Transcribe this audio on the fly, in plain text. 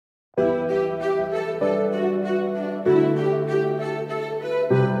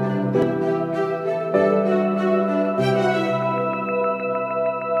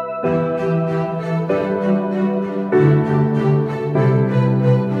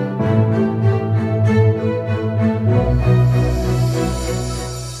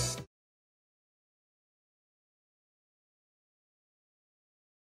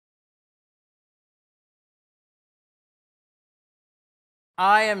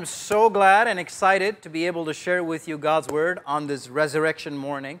I am so glad and excited to be able to share with you God's Word on this resurrection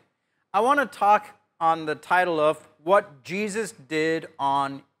morning. I want to talk on the title of What Jesus Did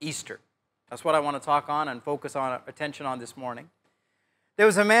on Easter. That's what I want to talk on and focus on attention on this morning. There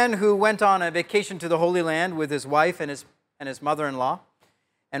was a man who went on a vacation to the Holy Land with his wife and his mother-in-law.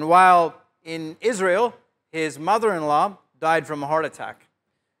 And while in Israel, his mother-in-law died from a heart attack.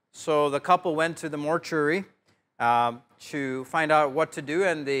 So the couple went to the mortuary to find out what to do,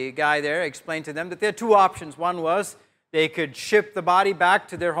 and the guy there explained to them that there are two options. One was they could ship the body back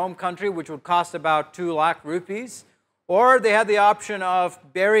to their home country, which would cost about 2 lakh rupees, or they had the option of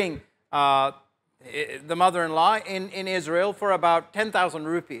burying the mother-in-law in Israel for about 10,000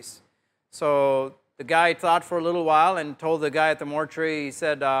 rupees. So the guy thought for a little while and told the guy at the mortuary, he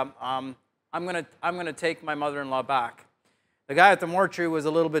said, I'm gonna take my mother-in-law back. The guy at the mortuary was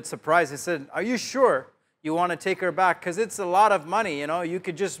a little bit surprised. He said, "Are you sure you want to take her back? Because it's a lot of money, you know. You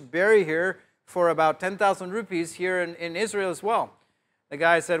could just bury her for about 10,000 rupees here in Israel as well." The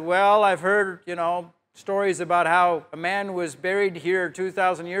guy said, "Well, I've heard, stories about how a man was buried here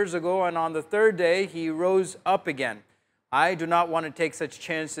 2,000 years ago, and on the third day, he rose up again. I do not want to take such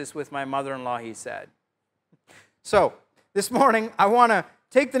chances with my mother-in-law," he said. So, this morning, I want to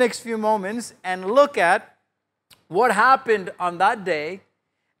take the next few moments and look at what happened on that day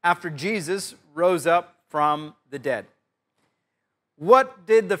after Jesus rose up from the dead. What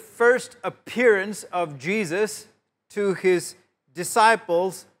did the first appearance of Jesus to his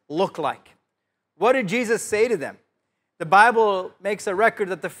disciples look like? What did Jesus say to them? The Bible makes a record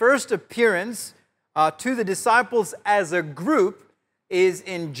that the first appearance to the disciples as a group is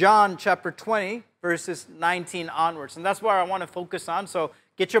in John chapter 20, verses 19 onwards. And that's where I want to focus on. So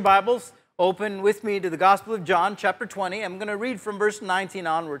get your Bibles, open with me to the Gospel of John chapter 20. I'm going to read from verse 19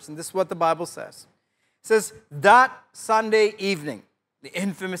 onwards, and this is what the Bible says. It says, "That Sunday evening," the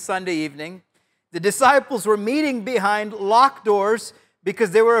infamous Sunday evening, "the disciples were meeting behind locked doors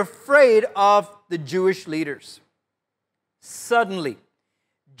because they were afraid of the Jewish leaders. Suddenly,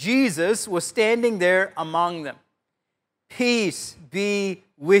 Jesus was standing there among them. 'Peace be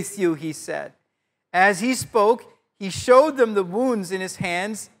with you,' he said. As he spoke, he showed them the wounds in his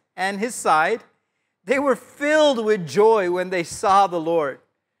hands and his side. They were filled with joy when they saw the Lord.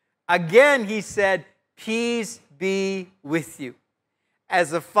 Again, he said, 'Peace be with you. As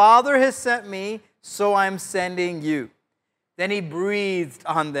the Father has sent me, so I am sending you.' Then he breathed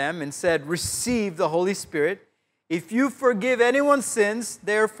on them and said, 'Receive the Holy Spirit. If you forgive anyone's sins,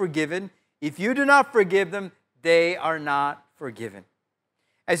 they are forgiven. If you do not forgive them, they are not forgiven.'"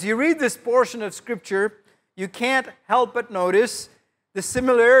 As you read this portion of Scripture, you can't help but notice the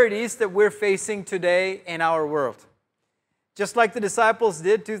similarities that we're facing today in our world. Just like the disciples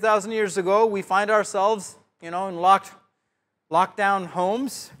did 2,000 years ago, we find ourselves, in lockdown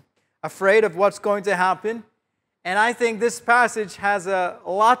homes, afraid of what's going to happen. And I think this passage has a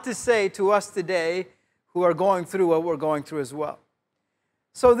lot to say to us today who are going through what we're going through as well.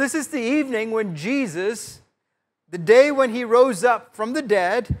 So this is the evening when Jesus, the day when he rose up from the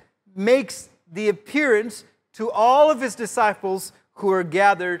dead, makes the appearance to all of his disciples who are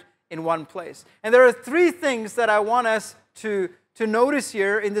gathered in one place. And there are 3 things that I want us to notice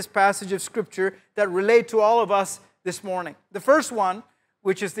here in this passage of Scripture that relate to all of us this morning. The first one,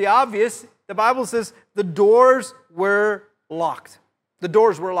 which is the obvious, the Bible says the doors were locked. The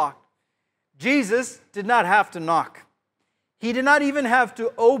doors were locked. Jesus did not have to knock. He did not even have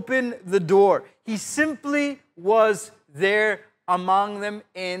to open the door. He simply was there among them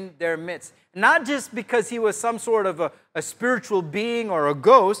in their midst. Not just because he was some sort of a spiritual being or a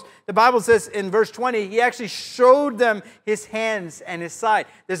ghost. The Bible says in verse 20, he actually showed them his hands and his side.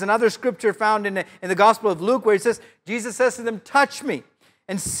 There's another scripture found in the Gospel of Luke where it says, Jesus says to them, "Touch me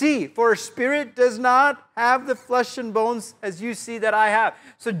and see, for a spirit does not have the flesh and bones as you see that I have."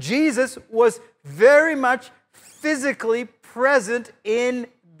 So Jesus was very much physically present in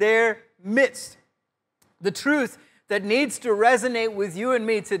their midst. The truth that needs to resonate with you and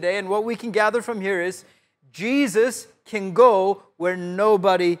me today, and what we can gather from here is, Jesus can go where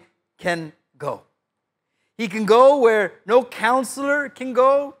nobody can go. He can go where no counselor can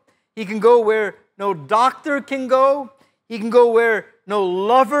go. He can go where no doctor can go. He can go where no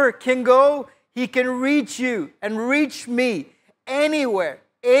lover can go. He can reach you and reach me anywhere,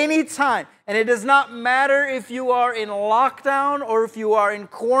 anytime. And it does not matter if you are in lockdown or if you are in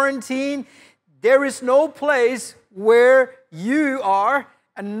quarantine. There is no place where you are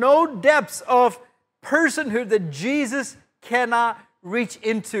and no depths of personhood that Jesus cannot reach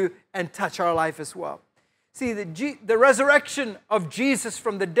into and touch our life as well. See, the resurrection of Jesus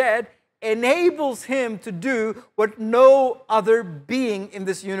from the dead enables him to do what no other being in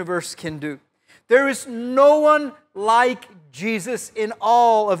this universe can do. There is no one like Jesus in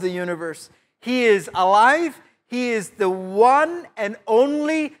all of the universe. He is alive. He is the one and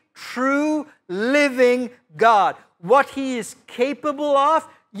only true living God. What He is capable of,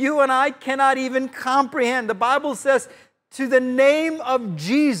 you and I cannot even comprehend. The Bible says, to the name of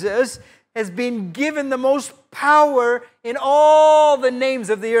Jesus has been given the most power in all the names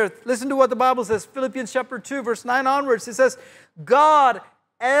of the earth. Listen to what the Bible says, Philippians chapter 2, verse 9 onwards. It says, God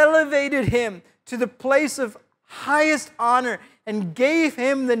elevated Him to the place of highest honor and gave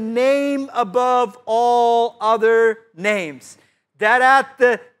Him the name above all other names. That at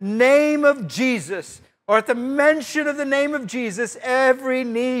the name of Jesus, or at the mention of the name of Jesus, every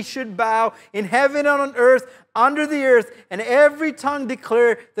knee should bow in heaven and on earth, under the earth, and every tongue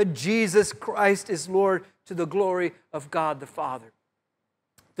declare that Jesus Christ is Lord, to the glory of God the Father.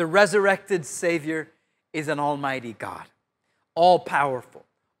 The resurrected Savior is an almighty God, all powerful,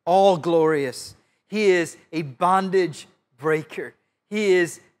 all glorious. He is a bondage breaker. He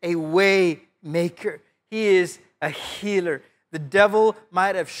is a way maker. He is a healer. The devil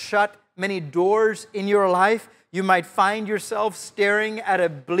might have shut many doors in your life. You might find yourself staring at a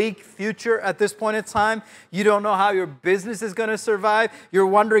bleak future at this point in time. You don't know how your business is going to survive. You're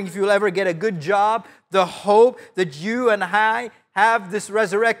wondering if you'll ever get a good job. The hope that you and I have this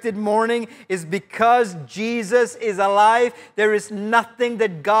resurrected morning is because Jesus is alive. There is nothing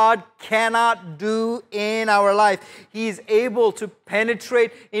that God cannot do in our life. He's able to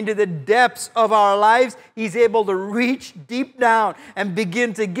penetrate into the depths of our lives. He's able to reach deep down and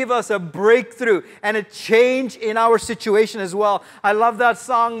begin to give us a breakthrough and a change in our situation as well. I love that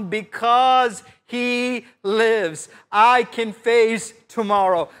song, Because He lives, I can face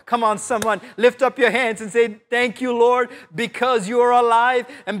tomorrow. Come on, someone, lift up your hands and say, thank you, Lord, because you are alive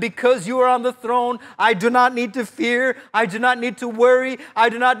and because you are on the throne. I do not need to fear. I do not need to worry. I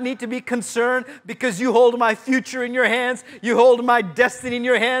do not need to be concerned because you hold my future in your hands. You hold my destiny in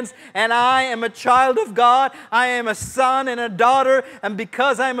your hands. And I am a child of God. I am a son and a daughter. And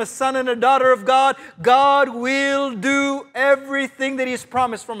because I am a son and a daughter of God, God will do everything that He has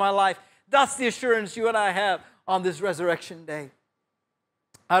promised for my life. That's the assurance you and I have on this resurrection day.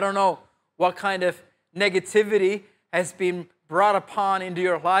 I don't know what kind of negativity has been brought upon into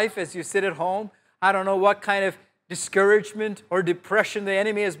your life as you sit at home. I don't know what kind of discouragement or depression the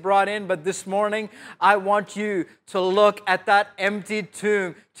enemy has brought in, but this morning I want you to look at that empty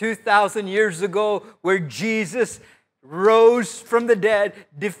tomb 2,000 years ago where Jesus rose from the dead,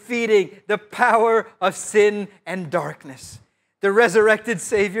 defeating the power of sin and darkness. The resurrected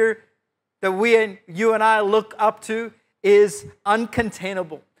Savior that you and I look up to is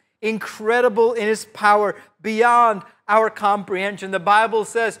uncontainable, incredible in His power, beyond our comprehension. The Bible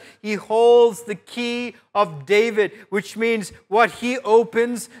says He holds the key of David, which means what He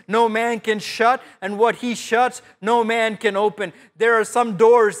opens, no man can shut, and what He shuts, no man can open. There are some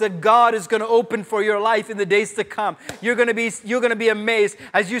doors that God is going to open for your life in the days to come. You're going to be amazed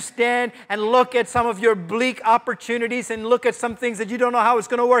as you stand and look at some of your bleak opportunities and look at some things that you don't know how it's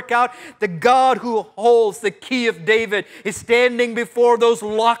going to work out. The God who holds the key of David is standing before those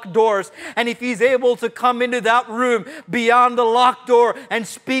locked doors, and if He's able to come into that room beyond the locked door and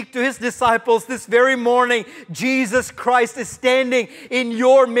speak to His disciples this very morning, Jesus Christ is standing in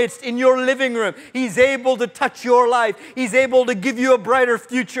your midst, in your living room. He's able to touch your life. He's able to give you a brighter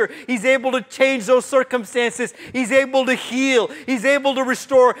future. He's able to change those circumstances. He's able to heal. He's able to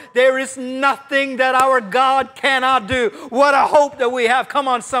restore. There is nothing that our God cannot do. What a hope that we have. Come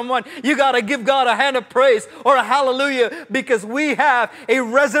on, someone. You got to give God a hand of praise or a hallelujah, because we have a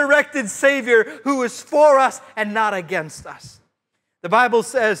resurrected Savior who is for us and not against us. The Bible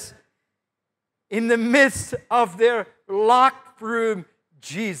says, in the midst of their locked room,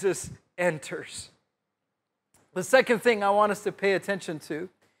 Jesus enters. The second thing I want us to pay attention to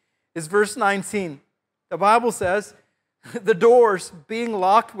is verse 19. The Bible says, the doors being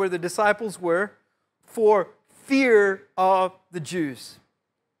locked where the disciples were for fear of the Jews.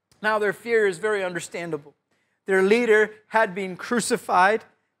 Now, their fear is very understandable. Their leader had been crucified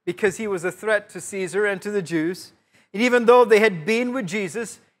because he was a threat to Caesar and to the Jews. And even though they had been with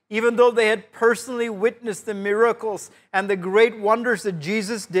Jesus, even though they had personally witnessed the miracles and the great wonders that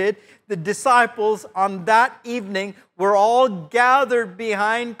Jesus did, the disciples on that evening were all gathered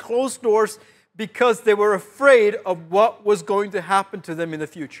behind closed doors because they were afraid of what was going to happen to them in the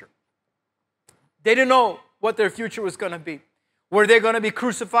future. They didn't know what their future was going to be. Were they going to be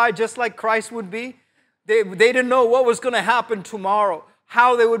crucified just like Christ would be? They didn't know what was going to happen tomorrow.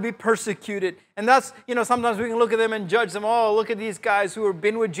 how they would be persecuted. And that's, sometimes we can look at them and judge them. Oh, look at these guys who have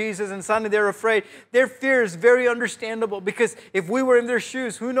been with Jesus and suddenly they're afraid. Their fear is very understandable because if we were in their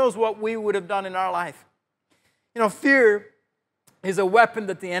shoes, who knows what we would have done in our life. Fear is a weapon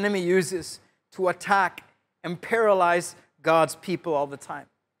that the enemy uses to attack and paralyze God's people all the time.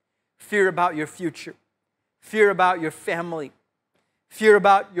 Fear about your future. Fear about your family. Fear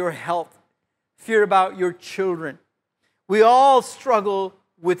about your health. Fear about your children. We all struggle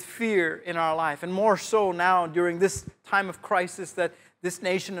with fear in our life, and more so now during this time of crisis that this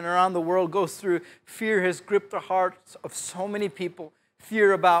nation and around the world goes through. Fear has gripped the hearts of so many people.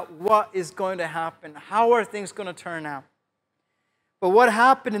 Fear about what is going to happen. How are things going to turn out? But what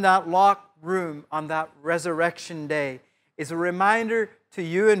happened in that locked room on that resurrection day is a reminder to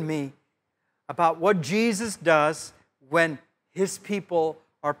you and me about what Jesus does when His people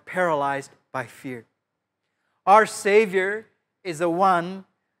are paralyzed by fear. Our Savior is the one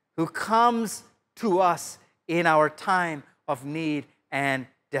who comes to us in our time of need and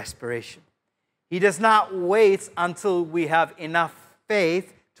desperation. He does not wait until we have enough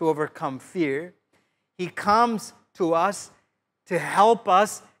faith to overcome fear. He comes to us to help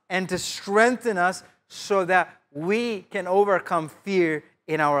us and to strengthen us so that we can overcome fear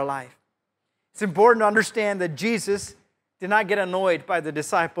in our life. It's important to understand that Jesus did not get annoyed by the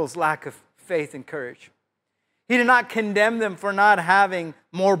disciples' lack of faith and courage. He did not condemn them for not having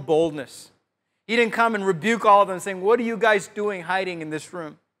more boldness. He didn't come and rebuke all of them saying, "What are you guys doing hiding in this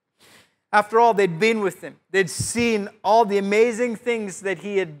room?" After all, they'd been with Him. They'd seen all the amazing things that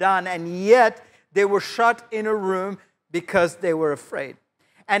He had done, and yet they were shut in a room because they were afraid.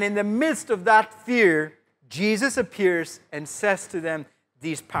 And in the midst of that fear, Jesus appears and says to them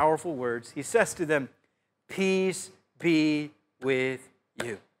these powerful words. He says to them, "Peace be with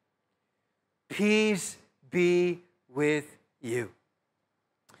you. Peace be with you."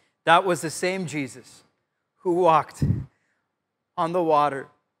 That was the same Jesus who walked on the water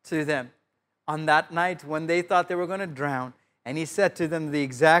to them on that night when they thought they were going to drown. And He said to them the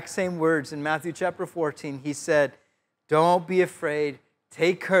exact same words in Matthew chapter 14. He said, "Don't be afraid.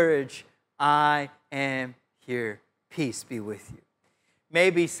 Take courage. I am here. Peace be with you."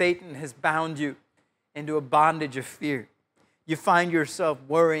 Maybe Satan has bound you into a bondage of fear. You find yourself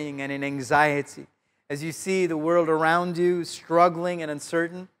worrying and in anxiety. As you see the world around you struggling and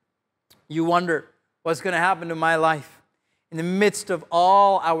uncertain, you wonder, what's going to happen to my life? In the midst of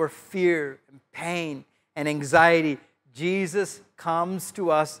all our fear and pain and anxiety, Jesus comes to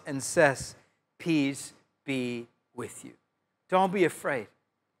us and says, "Peace be with you. Don't be afraid.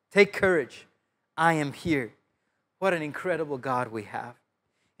 Take courage. I am here." What an incredible God we have.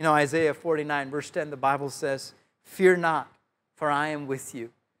 Isaiah 49 verse 10, the Bible says, "Fear not, for I am with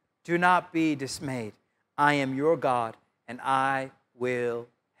you. Do not be dismayed. I am your God, and I will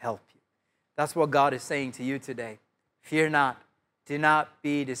help you." That's what God is saying to you today. Fear not. Do not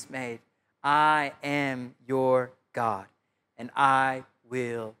be dismayed. I am your God, and I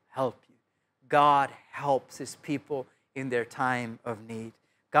will help you. God helps His people in their time of need.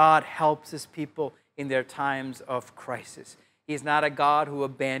 God helps His people in their times of crisis. He's not a God who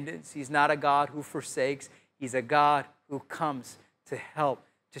abandons. He's not a God who forsakes. He's a God who comes to help,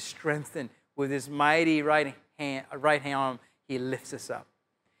 to strengthen. With His mighty right hand, He lifts us up.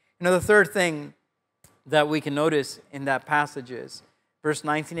 The third thing that we can notice in that passage is, verse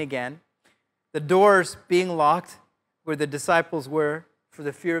 19 again, the doors being locked where the disciples were for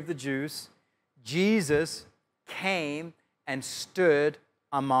the fear of the Jews, Jesus came and stood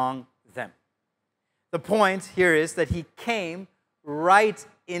among them. The point here is that He came right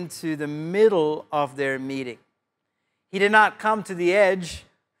into the middle of their meeting. He did not come to the edge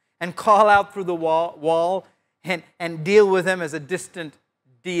and call out through the wall and deal with them as a distant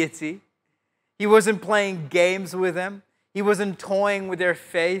deity. He wasn't playing games with them. He wasn't toying with their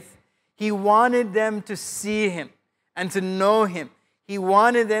faith. He wanted them to see Him and to know Him. He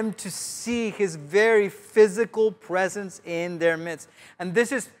wanted them to see His very physical presence in their midst. And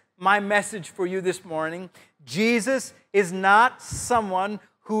this is my message for you this morning. Jesus is not someone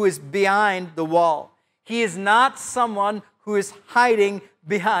who is behind the wall. He is not someone who is hiding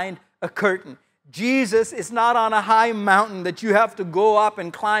behind a curtain. Jesus is not on a high mountain that you have to go up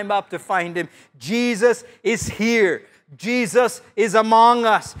and climb up to find Him. Jesus is here. Jesus is among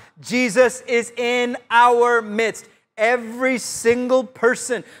us. Jesus is in our midst. Every single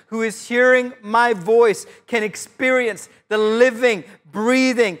person who is hearing my voice can experience the living,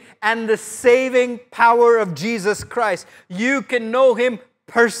 breathing, and the saving power of Jesus Christ. You can know Him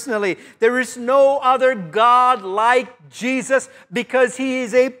personally. There is no other God like Jesus because He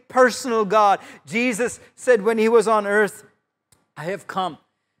is a personal God. Jesus said when He was on earth, I have come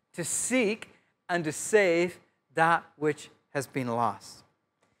to seek and to save that which has been lost.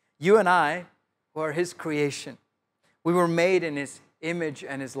 You and I, who are His creation, we were made in His image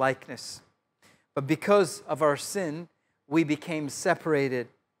and His likeness. But because of our sin, we became separated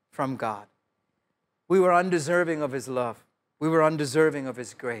from God. We were undeserving of His love. We were undeserving of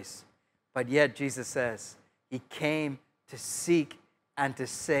His grace. But yet Jesus says He came to seek and to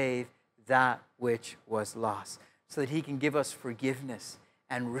save that which was lost, so that He can give us forgiveness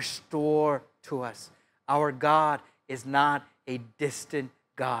and restore to us. Our God is not a distant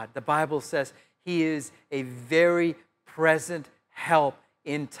God. The Bible says He is a very present help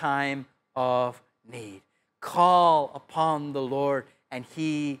in time of need. Call upon the Lord and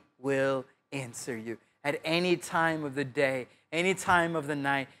He will answer you. At any time of the day, any time of the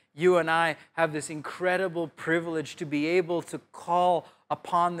night, you and I have this incredible privilege to be able to call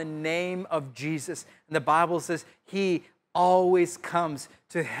upon the name of Jesus. And the Bible says He always comes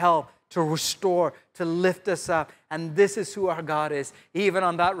to help, to restore, to lift us up. And this is who our God is. Even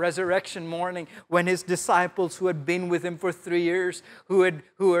on that resurrection morning, when His disciples who had been with Him for 3 years, who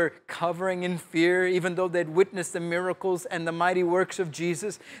were covering in fear, even though they'd witnessed the miracles and the mighty works of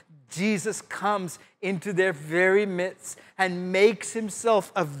Jesus, Jesus comes into their very midst and makes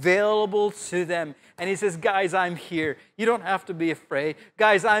Himself available to them. And He says, guys, I'm here. You don't have to be afraid.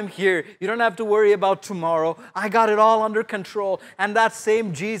 Guys, I'm here. You don't have to worry about tomorrow. I got it all under control. And that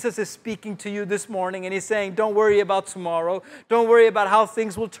same Jesus is speaking to you this morning, and He's saying, don't worry about tomorrow. Don't worry about how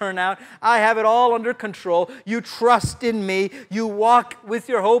things will turn out. I have it all under control. You trust in me. You walk with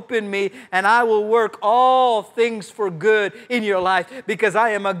your hope in me, and I will work all things for good in your life, because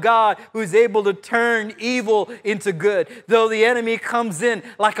I am a God who is able to turn evil into good. Though the enemy comes in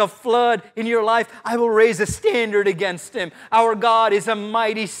like a flood in your life, I will raise a standard against him. Our God is a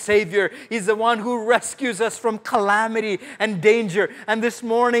mighty Savior. He's the one who rescues us from calamity and danger. And this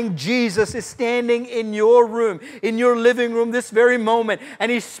morning, Jesus is standing in your room, in your living room this very moment,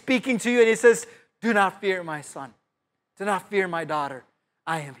 and He's speaking to you, and He says, do not fear, my son. Do not fear, my daughter.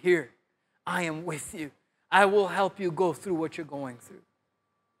 I am here. I am with you. I will help you go through what you're going through.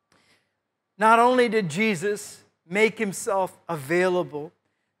 Not only did Jesus make Himself available,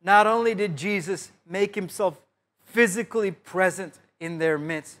 not only did Jesus make Himself physically present in their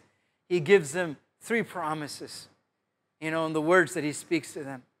midst, He gives them 3 promises, in the words that He speaks to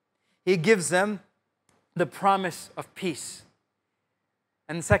them. He gives them the promise of peace.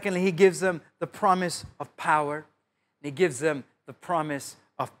 And secondly, He gives them the promise of power. And He gives them the promise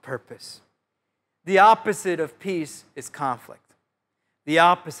of purpose. The opposite of peace is conflict. The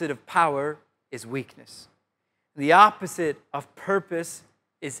opposite of power is weakness. The opposite of purpose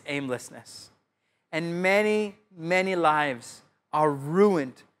is aimlessness. And many, many lives are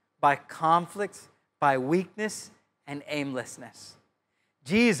ruined by conflict, by weakness, and aimlessness.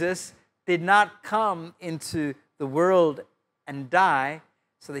 Jesus did not come into the world and die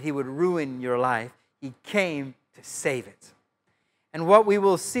so that He would ruin your life. He came to save it. And what we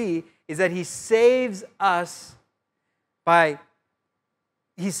will see is that He saves us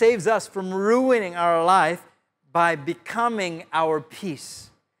from ruining our life by becoming our peace,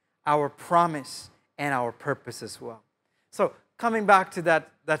 our promise, and our purpose as well. So coming back to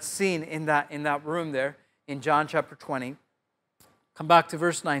that scene in that room there in John chapter 20, come back to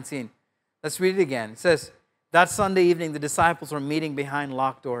verse 19. Let's read it again. It says, that Sunday evening the disciples were meeting behind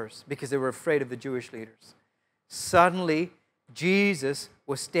locked doors because they were afraid of the Jewish leaders. Suddenly, Jesus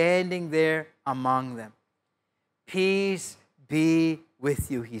was standing there among them. Peace be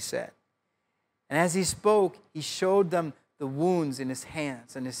with you, He said. And as He spoke, He showed them the wounds in His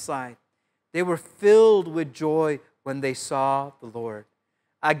hands and His side. They were filled with joy when they saw the Lord.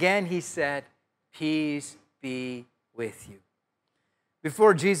 Again He said, peace be with you.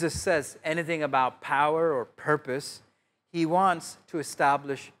 Before Jesus says anything about power or purpose, He wants to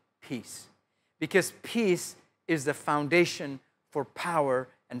establish peace. Because peace is the foundation for power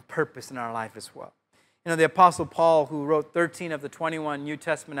and purpose in our life as well. The Apostle Paul, who wrote 13 of the 21 New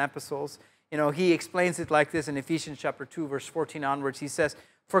Testament epistles, he explains it like this in Ephesians chapter 2, verse 14 onwards. He says,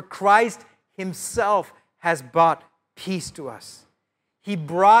 for Christ Himself has brought peace to us. He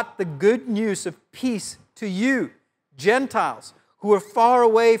brought the good news of peace to you, Gentiles, who are far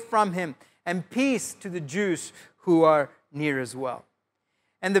away from Him, and peace to the Jews who are near as well.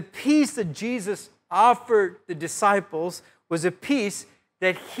 And the peace that Jesus offered the disciples was a peace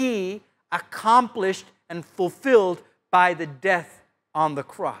that He accomplished and fulfilled by the death on the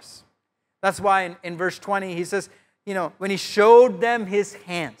cross. That's why in verse 20 He says, when He showed them His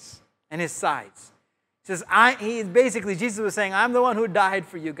hands and His sides, He says, Jesus was saying, I'm the one who died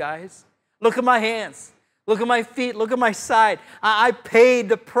for you guys. Look at my hands. Look at my feet. Look at my side. I paid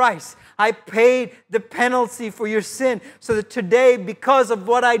the price. I paid the penalty for your sin. So that today, because of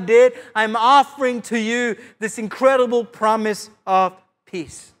what I did, I'm offering to you this incredible promise of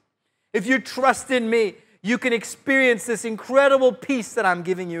peace. If you trust in me, you can experience this incredible peace that I'm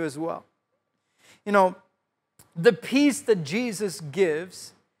giving you as well. You know, the peace that Jesus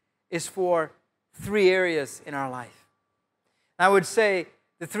gives is for 3 areas in our life. I would say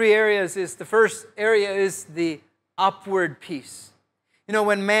the 3 areas is, the first area is the upward peace. You know,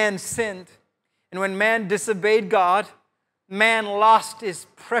 when man sinned and when man disobeyed God, man lost his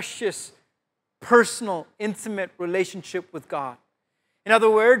precious, personal, intimate relationship with God. In other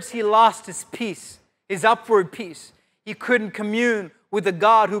words, he lost his peace, his upward peace. He couldn't commune with the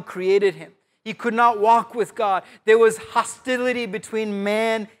God who created him. He could not walk with God. There was hostility between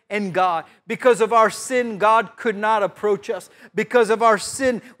man and God. Because of our sin, God could not approach us. Because of our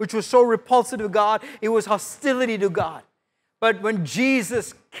sin, which was so repulsive to God, it was hostility to God. But when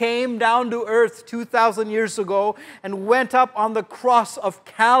Jesus came down to earth 2,000 years ago and went up on the cross of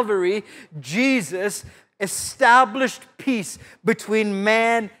Calvary, Jesus established peace between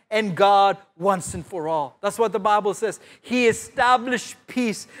man and God once and for all. That's what the Bible says. He established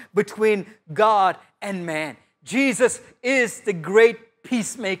peace between God and man. Jesus is the great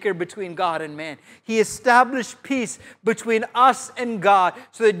peacemaker between God and man. He established peace between us and God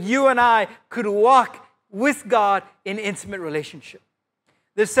so that you and I could walk with God in intimate relationship.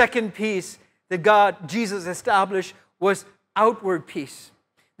 The second peace that Jesus established was outward peace.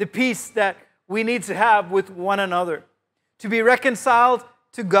 The peace that we need to have with one another. To be reconciled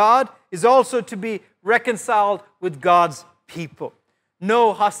to God is also to be reconciled with God's people.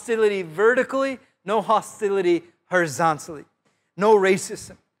 No hostility vertically, no hostility horizontally. No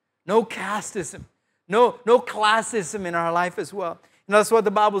racism, no casteism, no classism in our life as well. And that's what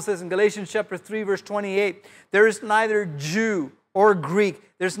the Bible says in Galatians chapter 3, verse 28. There is neither Jew or Greek.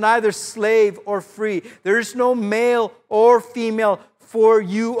 There's neither slave or free. There is no male or female, for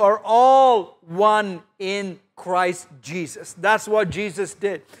you are all one in Christ Jesus. That's what Jesus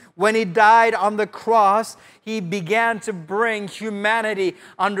did. When He died on the cross, He began to bring humanity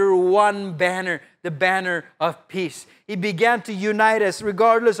under one banner, the banner of peace. He began to unite us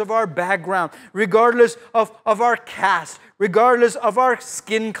regardless of our background, regardless of our caste, regardless of our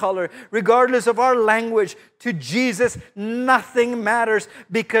skin color, regardless of our language. To Jesus, nothing matters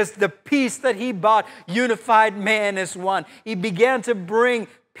because the peace that He bought unified man as one. He began to bring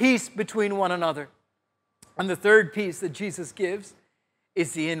peace between one another. And the third peace that Jesus gives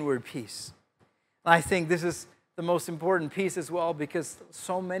is the inward peace. And I think this is the most important piece as well because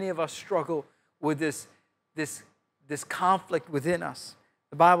so many of us struggle with this conflict within us.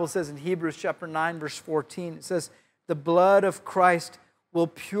 The Bible says in Hebrews chapter 9, verse 14, it says, the blood of Christ will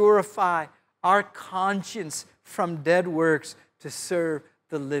purify our conscience from dead works to serve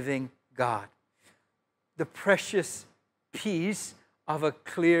the living God. The precious peace of a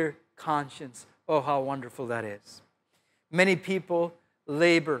clear conscience. Oh, how wonderful that is. Many people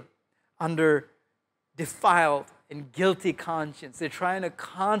labor under defiled and guilty conscience. They're trying to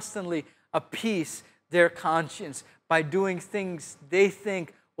constantly appease their conscience by doing things they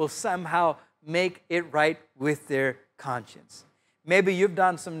think will somehow make it right with their conscience. Maybe you've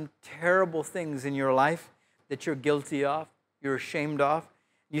done some terrible things in your life that you're guilty of, you're ashamed of.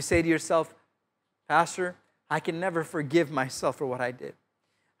 You say to yourself, Pastor, I can never forgive myself for what I did.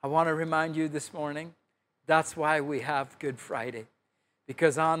 I want to remind you this morning, that's why we have Good Friday.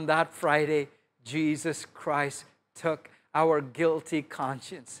 Because on that Friday, Jesus Christ took our guilty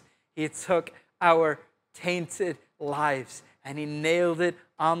conscience. He took our tainted lives and He nailed it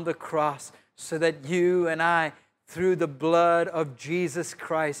on the cross so that you and I, through the blood of Jesus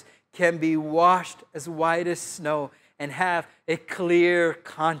Christ, can be washed as white as snow and have a clear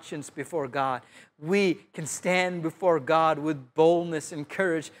conscience before God. We can stand before God with boldness and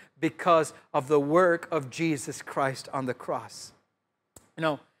courage because of the work of Jesus Christ on the cross. You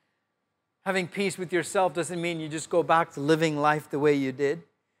know, having peace with yourself doesn't mean you just go back to living life the way you did.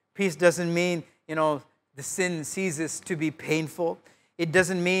 Peace doesn't mean, the sin ceases to be painful. It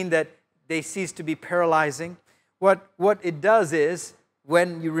doesn't mean that they cease to be paralyzing. What it does is,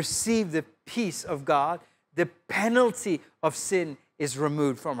 when you receive the peace of God, the penalty of sin is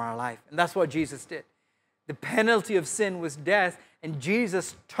removed from our life. And that's what Jesus did. The penalty of sin was death, and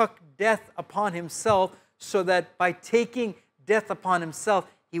Jesus took death upon Himself so that by taking death upon Himself,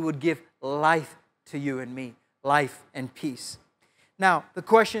 He would give life to you and me, life and peace. Now, the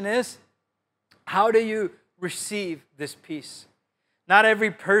question is, how do you receive this peace? Not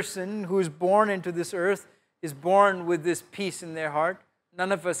every person who is born into this earth is born with this peace in their heart.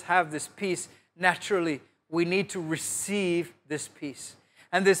 None of us have this peace naturally we need to receive this peace.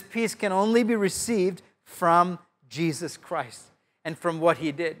 And this peace can only be received from Jesus Christ and from what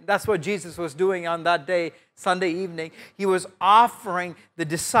He did. That's what Jesus was doing on that day, Sunday evening. He was offering the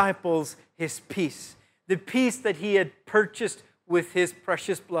disciples His peace. The peace that He had purchased with His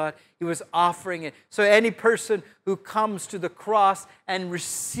precious blood. He was offering it. So any person who comes to the cross and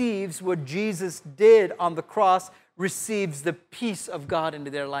receives what Jesus did on the cross receives the peace of God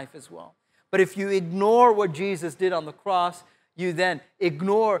into their life as well. But if you ignore what Jesus did on the cross, you then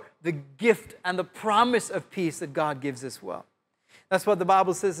ignore the gift and the promise of peace that God gives as well. That's what the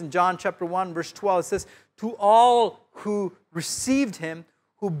Bible says in John chapter 1, verse 12. It says, to all who received Him,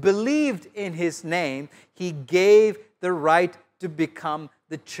 who believed in His name, He gave the right to become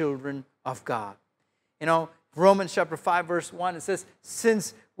the children of God. You know, Romans chapter 5, verse 1, it says,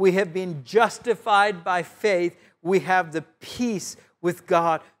 since we have been justified by faith, we have the peace with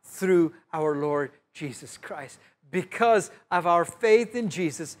God through our Lord Jesus Christ. Because of our faith in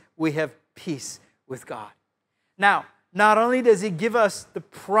Jesus, we have peace with God. Now, not only does He give us the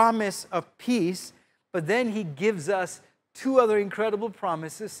promise of peace, but then He gives us two other incredible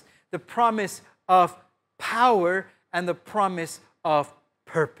promises, the promise of power and the promise of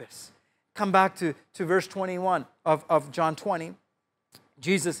purpose. Come back to verse 21 of John 20.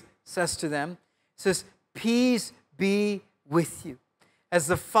 Jesus says to them, He says, peace be with you. As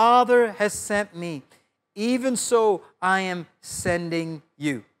the Father has sent me, even so I am sending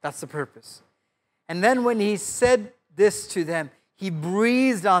you. That's the purpose. And then when He said this to them, He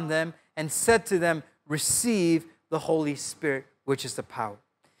breathed on them and said to them, receive the Holy Spirit, which is the power.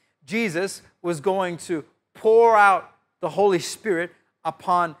 Jesus was going to pour out the Holy Spirit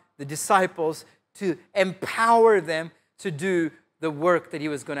upon the disciples to empower them to do the work that He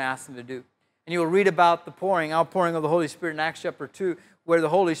was going to ask them to do. And you'll read about the outpouring of the Holy Spirit in Acts chapter 2, where the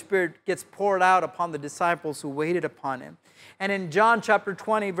Holy Spirit gets poured out upon the disciples who waited upon Him. And in John chapter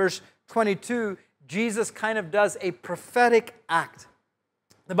 20, verse 22, Jesus kind of does a prophetic act.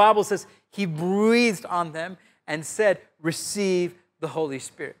 The Bible says He breathed on them and said, receive the Holy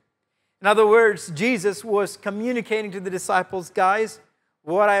Spirit. In other words, Jesus was communicating to the disciples, guys,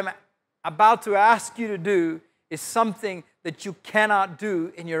 what I'm about to ask you to do is something that you cannot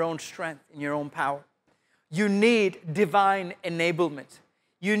do in your own strength, in your own power. You need divine enablement.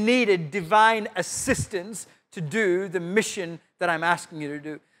 You need a divine assistance to do the mission that I'm asking you to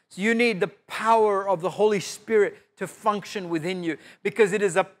do. So you need the power of the Holy Spirit to function within you, because it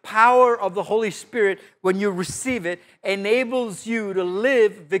is the power of the Holy Spirit, when you receive it, enables you to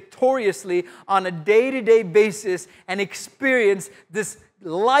live victoriously on a day-to-day basis and experience this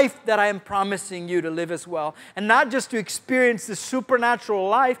life that I am promising you to live as well. And not just to experience the supernatural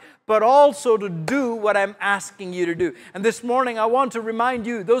life, but also to do what I'm asking you to do. And this morning, I want to remind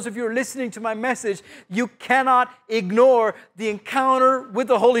you, those of you who are listening to my message, you cannot ignore the encounter with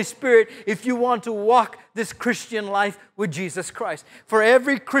the Holy Spirit if you want to walk this Christian life with Jesus Christ. For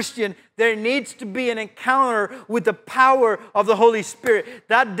every Christian, there needs to be an encounter with the power of the Holy Spirit.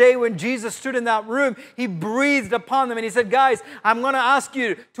 That day when Jesus stood in that room, He breathed upon them and He said, guys, I'm going to ask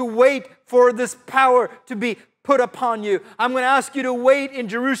you to wait for this power to be put upon you. I'm going to ask you to wait in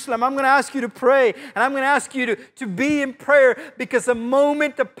Jerusalem. I'm going to ask you to pray. And I'm going to ask you to be in prayer, because the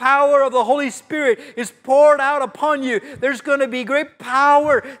moment the power of the Holy Spirit is poured out upon you, there's going to be great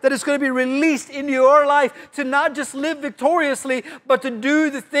power that is going to be released into your life to not just live victoriously, but to do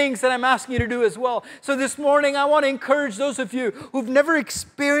the things that I'm asking you to do as well. So this morning, I want to encourage those of you who've never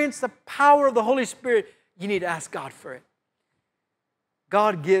experienced the power of the Holy Spirit. You need to ask God for it.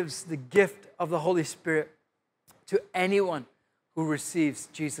 God gives the gift of the Holy Spirit to anyone who receives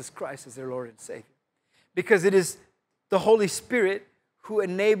Jesus Christ as their Lord and Savior. Because it is the Holy Spirit who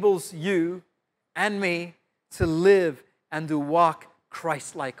enables you and me to live and to walk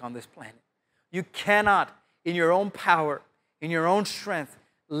Christ-like on this planet. You cannot, in your own power, in your own strength,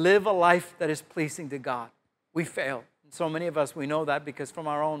 live a life that is pleasing to God. We fail. And so many of us, we know that because from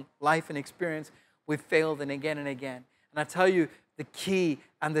our own life and experience, we've failed and again. And I tell you, the key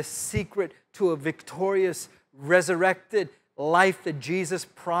and the secret to a victorious, resurrected life that Jesus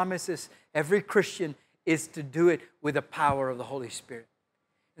promises every Christian is to do it with the power of the Holy Spirit.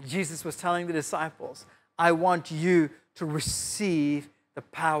 And Jesus was telling the disciples, I want you to receive the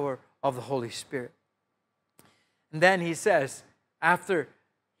power of the Holy Spirit. And then He says, after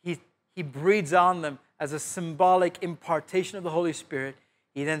he breathes on them as a symbolic impartation of the Holy Spirit,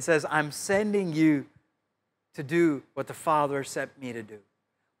 He then says, I'm sending you to do what the Father sent me to do,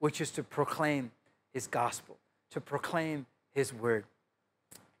 which is to proclaim His gospel, to proclaim His word.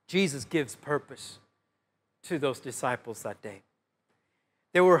 Jesus gives purpose to those disciples that day.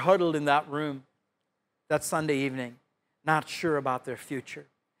 They were huddled in that room. that Sunday evening, not sure about their future,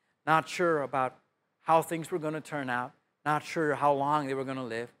 not sure about how things were going to turn out, not sure how long they were going to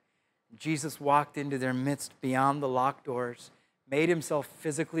live. Jesus walked into their midst beyond the locked doors, made himself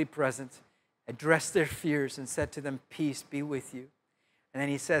physically present, addressed their fears, and said to them, "Peace be with you." And then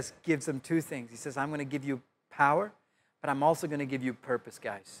he gives them two things. He says, "I'm going to give you power, but I'm also going to give you purpose,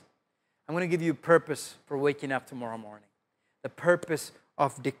 guys. I'm going to give you purpose for waking up tomorrow morning. The purpose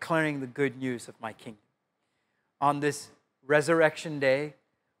of declaring the good news of my kingdom." On this resurrection day,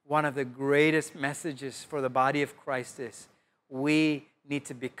 one of the greatest messages for the body of Christ is we need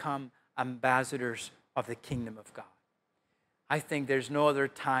to become ambassadors of the kingdom of God. I think there's no other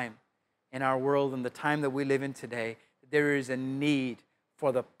time in our world and the time that we live in today, there is a need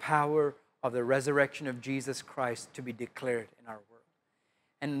for the power of the resurrection of Jesus Christ to be declared in our world.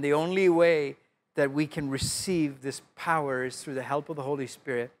 And the only way that we can receive this power is through the help of the Holy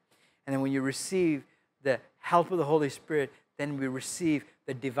Spirit. And then when you receive the help of the Holy Spirit, then we receive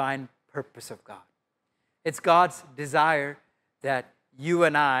the divine purpose of God. It's God's desire that you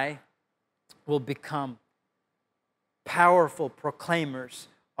and I will become powerful proclaimers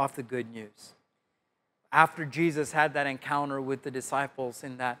of the good news. After Jesus had that encounter with the disciples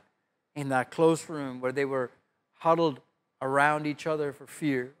in that closed room where they were huddled around each other for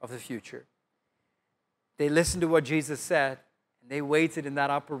fear of the future, they listened to what Jesus said, and they waited in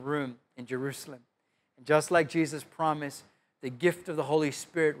that upper room in Jerusalem. And just like Jesus promised, the gift of the Holy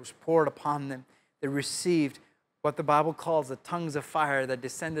Spirit was poured upon them. They received what the Bible calls the tongues of fire that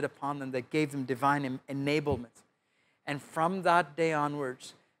descended upon them, that gave them divine enablement. And from that day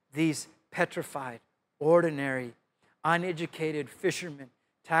onwards, these petrified, ordinary, uneducated fishermen,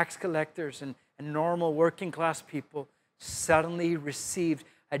 tax collectors, and normal working class people suddenly received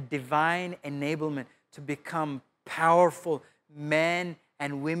a divine enablement to become powerful men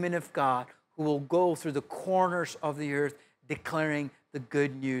and women of God who will go through the corners of the earth declaring the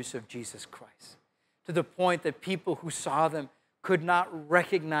good news of Jesus Christ. To the point that people who saw them could not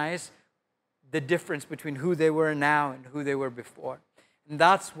recognize the difference between who they were now and who they were before. And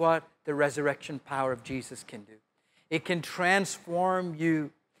that's what the resurrection power of Jesus can do. It can transform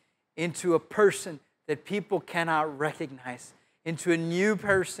you into a person that people cannot recognize, into a new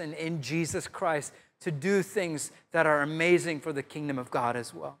person in Jesus Christ to do things that are amazing for the kingdom of God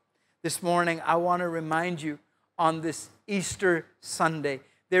as well. This morning, I want to remind you on this Easter Sunday,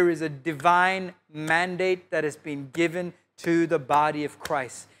 there is a divine mandate that has been given to the body of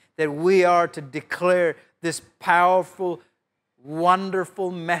Christ, that we are to declare this powerful,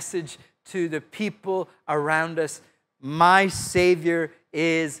 wonderful message to the people around us. My Savior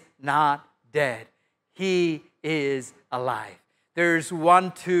is not dead. He is alive. There's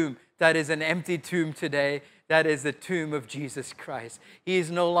one tomb that is an empty tomb today. That is the tomb of Jesus Christ. He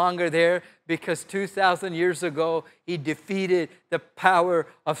is no longer there because 2,000 years ago, He defeated the power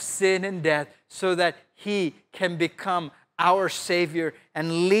of sin and death so that He can become our Savior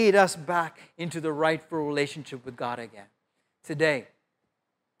and lead us back into the rightful relationship with God again. Today,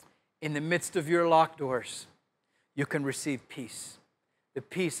 in the midst of your locked doors, you can receive peace, the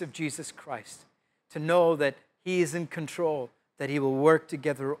peace of Jesus Christ, to know that He is in control, that He will work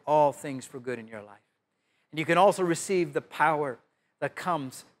together all things for good in your life. And you can also receive the power that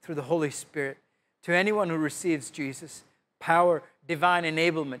comes through the Holy Spirit. To anyone who receives Jesus, power, divine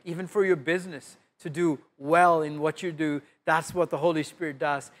enablement, even for your business, to do well in what you do. That's what the Holy Spirit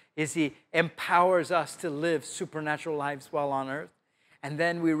does, is He empowers us to live supernatural lives while on earth. And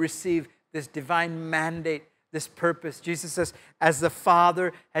then we receive this divine mandate, this purpose. Jesus says, as the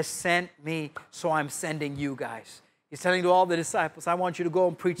Father has sent me, so I'm sending you guys. He's telling to all the disciples, I want you to go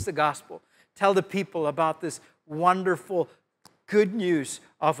and preach the gospel. Tell the people about this wonderful good news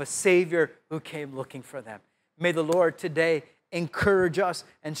of a Savior who came looking for them. May the Lord today encourage us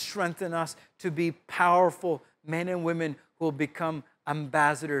and strengthen us to be powerful men and women who will become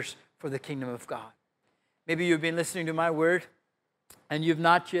ambassadors for the kingdom of God. Maybe you've been listening to my word and you've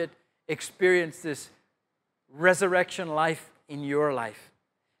not yet experienced this resurrection life in your life.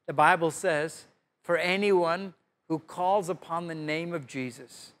 The Bible says, for anyone who calls upon the name of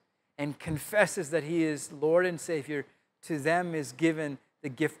Jesus and confesses that He is Lord and Savior, to them is given the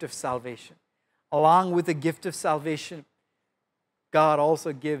gift of salvation. Along with the gift of salvation, God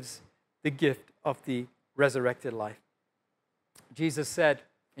also gives the gift of the resurrected life. Jesus said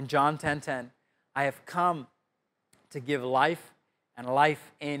in John 10:10, I have come to give life and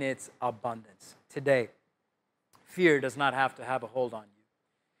life in its abundance. Today, fear does not have to have a hold on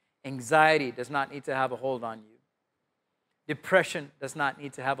you. Anxiety does not need to have a hold on you. Depression does not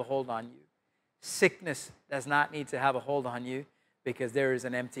need to have a hold on you. Sickness does not need to have a hold on you because there is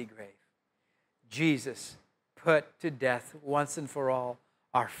an empty grave. Jesus put to death once and for all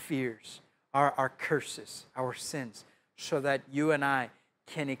our fears, our curses, our sins, so that you and I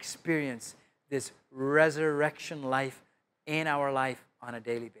can experience this resurrection life in our life on a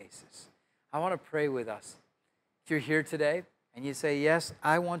daily basis. I want to pray with us. If you're here today and you say, yes,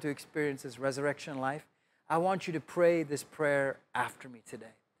 I want to experience this resurrection life, I want you to pray this prayer after me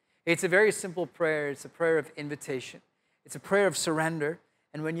today. It's a very simple prayer. It's a prayer of invitation. It's a prayer of surrender.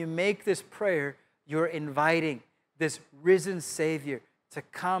 And when you make this prayer, you're inviting this risen Savior to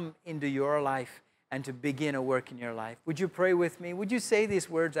come into your life and to begin a work in your life. Would you pray with me? Would you say these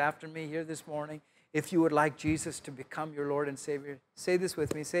words after me here this morning? If you would like Jesus to become your Lord and Savior, say this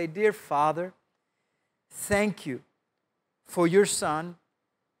with me. Say, dear Father, thank you for your Son,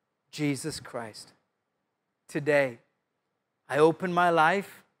 Jesus Christ. Today, I open my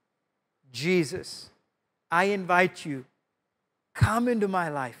life. Jesus, I invite you, come into my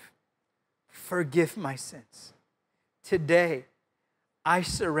life. Forgive my sins. Today, I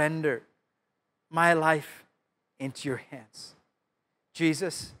surrender my life into your hands.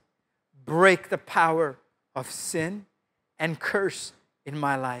 Jesus, break the power of sin and curse in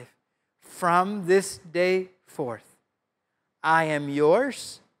my life. From this day forth, I am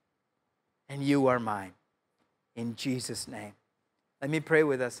yours and you are mine. In Jesus' name. Let me pray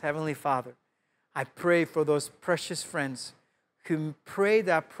with us. Heavenly Father, I pray for those precious friends who prayed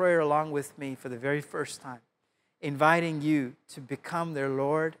that prayer along with me for the very first time, inviting you to become their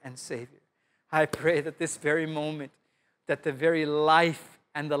Lord and Savior. I pray that this very moment, that the very life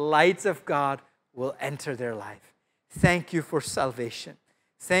and the lights of God will enter their life. Thank you for salvation.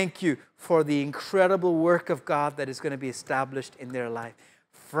 Thank you for the incredible work of God that is going to be established in their life.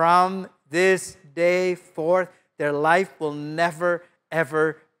 From this day forth, their life will never,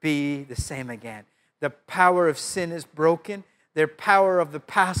 ever be the same again. The power of sin is broken. Their power of the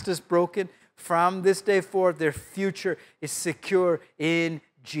past is broken. From this day forth, their future is secure in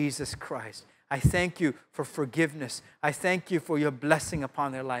Jesus Christ. I thank you for forgiveness. I thank you for your blessing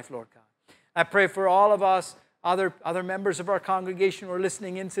upon their life, Lord God. I pray for all of us, other members of our congregation who are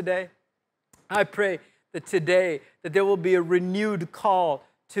listening in today. I pray that today that there will be a renewed call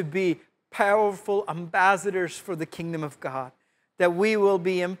to be powerful ambassadors for the kingdom of God. That we will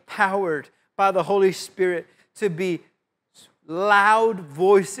be empowered by the Holy Spirit to be loud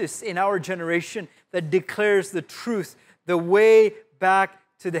voices in our generation that declares the truth, the way back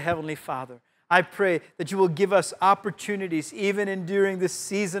to the Heavenly Father. I pray that you will give us opportunities, even during this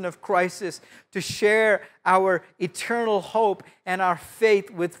season of crisis, to share our eternal hope and our faith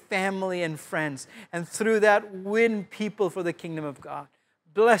with family and friends, and through that win people for the kingdom of God.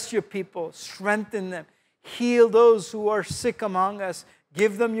 Bless your people, strengthen them, heal those who are sick among us,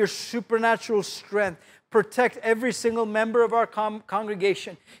 give them your supernatural strength. Protect every single member of our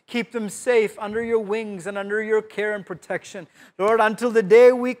congregation. Keep them safe under your wings and under your care and protection. Lord, until the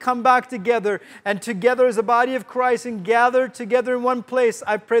day we come back together and together as a body of Christ and gather together in one place,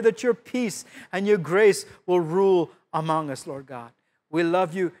 I pray that your peace and your grace will rule among us, Lord God. We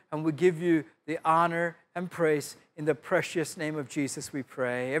love you and we give you the honor and praise. In the precious name of Jesus we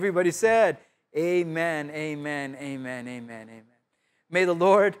pray. Everybody said, amen, amen, amen, amen, amen. May the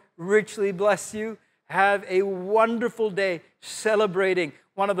Lord richly bless you. Have a wonderful day celebrating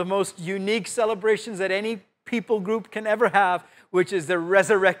one of the most unique celebrations that any people group can ever have, which is the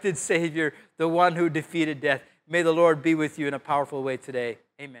resurrected Savior, the one who defeated death. May the Lord be with you in a powerful way today.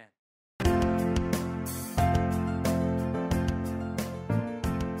 Amen.